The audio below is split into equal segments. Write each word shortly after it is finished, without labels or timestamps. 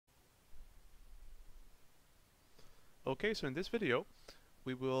Okay, so in this video,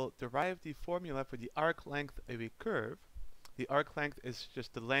 we will derive the formula for the arc length of a curve. The arc length is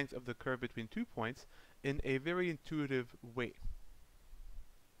just the length of the curve between 2 points in a very intuitive way.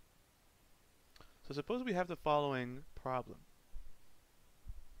 So suppose we have the following problem.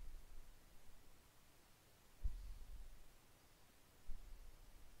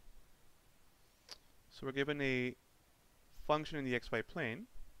 So we're given a function in the xy plane.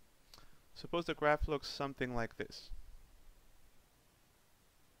 Suppose the graph looks something like this.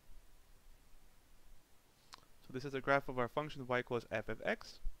 So this is a graph of our function y equals f of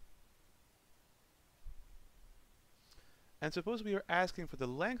x. And suppose we are asking for the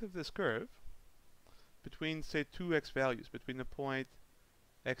length of this curve between, say, two x values, between the point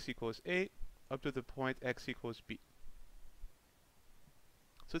x equals a up to the point x equals b.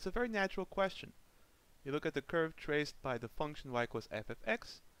 So it's a very natural question. You look at the curve traced by the function y equals f of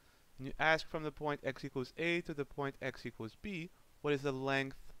x, and you ask from the point x equals a to the point x equals b, what is the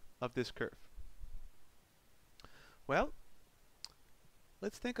length of this curve? Well,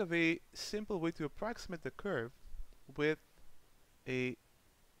 let's think of a simple way to approximate the curve with a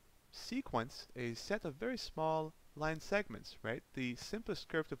sequence, a set of very small line segments, right? The simplest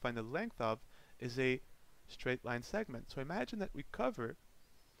curve to find the length of is a straight line segment. So imagine that we cover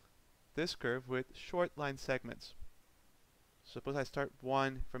this curve with short line segments. Suppose I start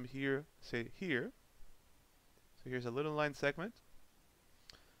one from here, say here. So here's a little line segment.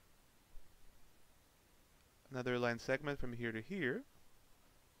 Another line segment from here to here.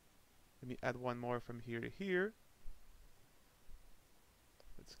 Let me add one more from here to here.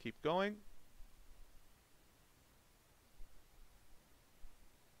 Let's keep going.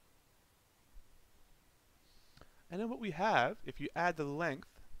 And then what we have, if you add the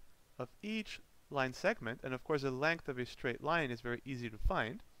length of each line segment, and of course the length of a straight line is very easy to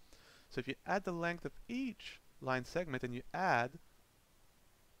find. So if you add the length of each line segment and you add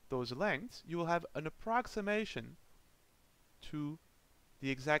those lengths, you will have an approximation to the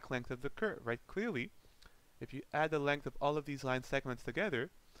exact length of the curve, right? Clearly, if you add the length of all of these line segments together,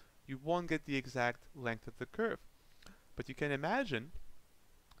 you won't get the exact length of the curve. But you can imagine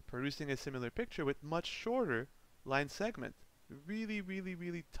producing a similar picture with much shorter line segment. Really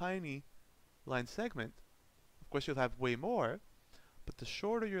tiny line segment. Of course, you'll have way more, but the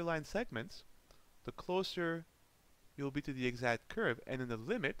shorter your line segments, the closer you'll be to the exact curve. And in the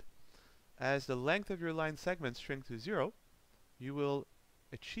limit, as the length of your line segments shrink to 0, you will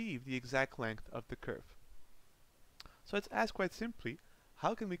achieve the exact length of the curve. So let's ask quite simply,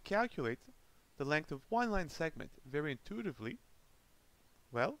 how can we calculate the length of one line segment very intuitively?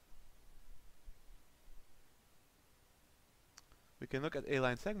 Well, we can look at a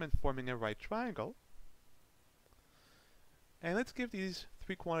line segment forming a right triangle. And let's give these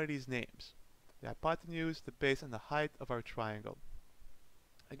three quantities names: the hypotenuse, the base, and the height of our triangle.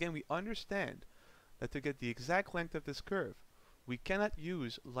 Again, we understand that to get the exact length of this curve, we cannot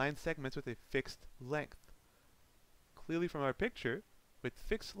use line segments with a fixed length. Clearly from our picture, with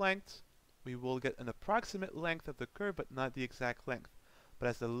fixed lengths, we will get an approximate length of the curve, but not the exact length. But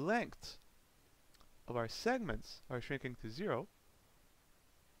as the lengths of our segments are shrinking to 0,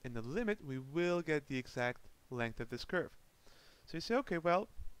 in the limit, we will get the exact length of this curve. So you say, okay, well,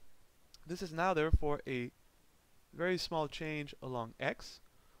 this is now therefore a very small change along x.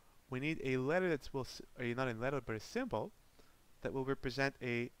 We need a letter that will, not a letter, but a symbol that will represent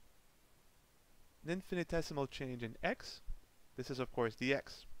an infinitesimal change in x. This is, of course,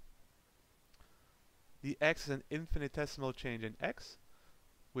 dx. The x is an infinitesimal change in x,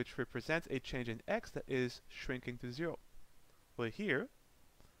 which represents a change in x that is shrinking to 0. Well, here,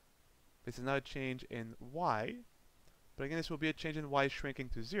 this is not a change in y, but again, this will be a change in y shrinking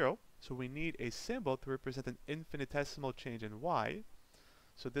to 0, so we need a symbol to represent an infinitesimal change in y,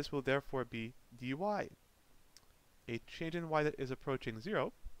 so this will therefore be dy, a change in y that is approaching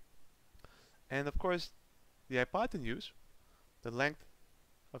 0, and of course, the hypotenuse, the length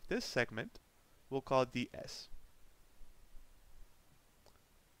of this segment, we'll call ds.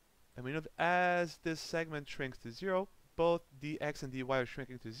 And we know that as this segment shrinks to 0, both dx and dy are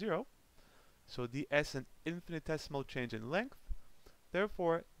shrinking to 0, so ds is an infinitesimal change in length.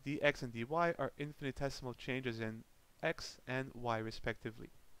 Therefore, dx and dy are infinitesimal changes in x and y respectively.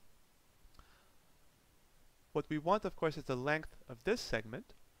 What we want, of course, is the length of this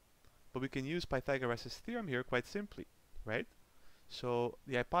segment, but we can use Pythagoras' theorem here quite simply, right? So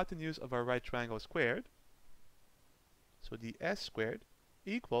the hypotenuse of our right triangle squared, so ds squared,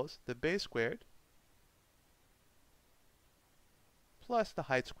 equals the base squared plus the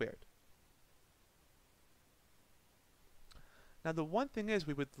height squared. Now the one thing is,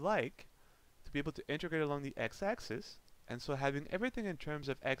 we would like to to be able to integrate along the x-axis, and so having everything in terms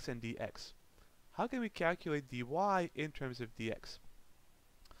of x and dx. How can we calculate dy in terms of dx?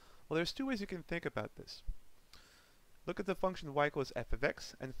 Well, there's two ways you can think about this. Look at the function y equals f of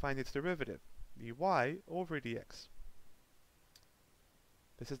x and find its derivative, dy over dx.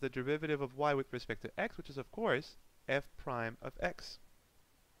 This is the derivative of y with respect to x, which is of course f prime of x.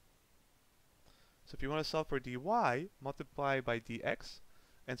 So if you want to solve for dy, multiply by dx,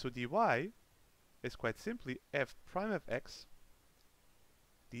 and so dy is quite simply f prime of x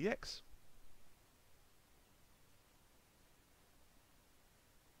dx.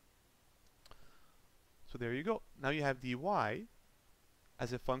 So there you go. Now you have dy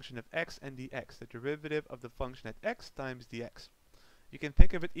as a function of x and dx, the derivative of the function at x times dx. You can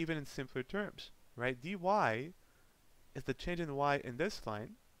think of it even in simpler terms, right? dy is the change in y in this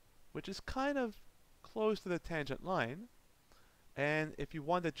line, which is kind of close to the tangent line. And if you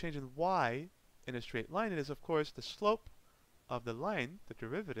want the change in y in a straight line, it is of course the slope of the line, the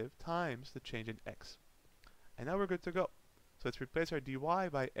derivative, times the change in x. And now we're good to go. So let's replace our dy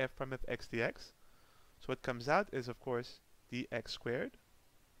by f prime of x dx. So what comes out is of course dx squared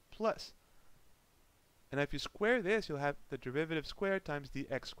plus. And if you square this, you'll have the derivative squared times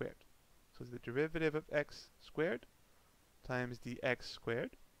dx squared. So the derivative of x squared times dx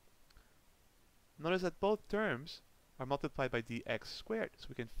squared. Notice that both terms are multiplied by dx squared. So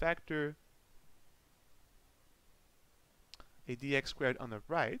we can factor a dx squared on the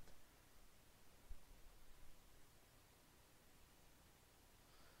right.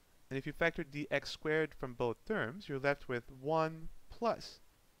 And if you factor dx squared from both terms, you're left with 1 plus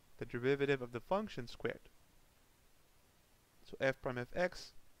the derivative of the function squared. So f prime of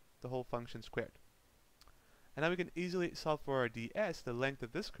x, the whole function squared. And now we can easily solve for our ds. The length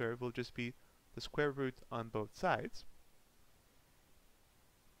of this curve will just be the square root on both sides.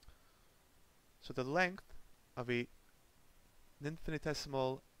 So the length of an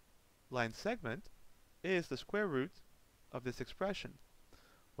infinitesimal line segment is the square root of this expression.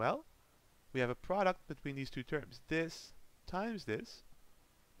 Well, we have a product between these two terms, this times this.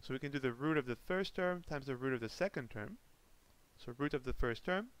 So we can do the root of the first term times the root of the second term. So root of the first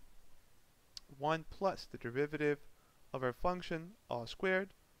term, 1 plus the derivative of our function, all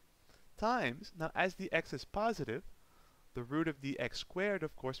squared, times, now as the x is positive, the root of dx squared,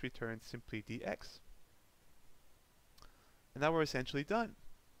 of course, returns simply dx. And now we're essentially done.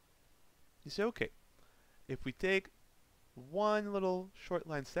 You say, okay, if we take one little short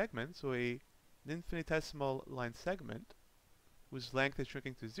line segment, so an infinitesimal line segment, whose length is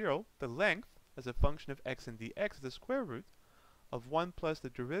shrinking to 0, the length, as a function of x and dx, is the square root of 1 plus the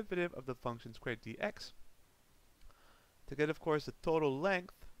derivative of the function squared dx. To get, of course, the total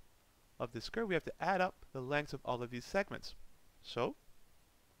length of this curve, we have to add up the lengths of all of these segments. So,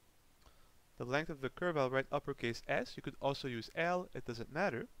 the length of the curve, I'll write uppercase S, you could also use L, it doesn't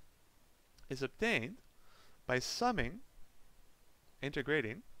matter, is obtained by summing,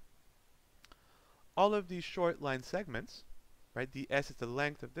 integrating, all of these short line segments, right? ds is the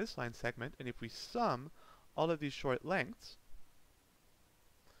length of this line segment, and if we sum all of these short lengths,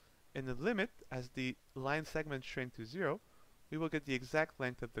 in the limit, as the line segments shrink to 0, we will get the exact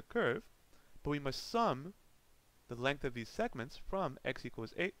length of the curve, but we must sum the length of these segments from x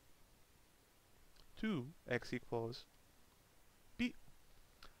equals 8 to x equals b.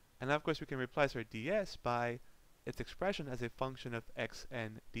 And now, of course, we can replace our ds by its expression as a function of x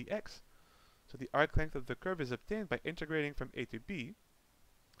and dx. So the arc length of the curve is obtained by integrating from a to b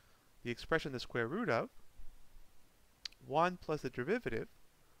the expression the square root of 1 plus the derivative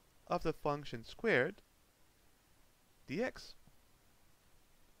of the function squared dx.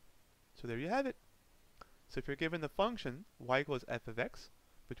 So there you have it. So if you're given the function y equals f of x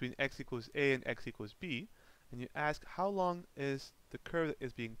between x equals a and x equals b, and you ask how long is the curve that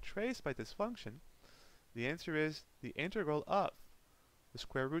is being traced by this function, the answer is the integral of the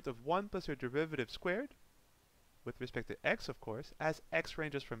square root of 1 plus your derivative squared, with respect to x, of course, as x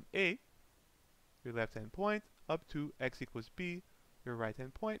ranges from a, your left-hand point, up to x equals b, your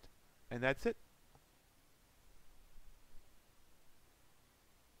right-hand point. And that's it.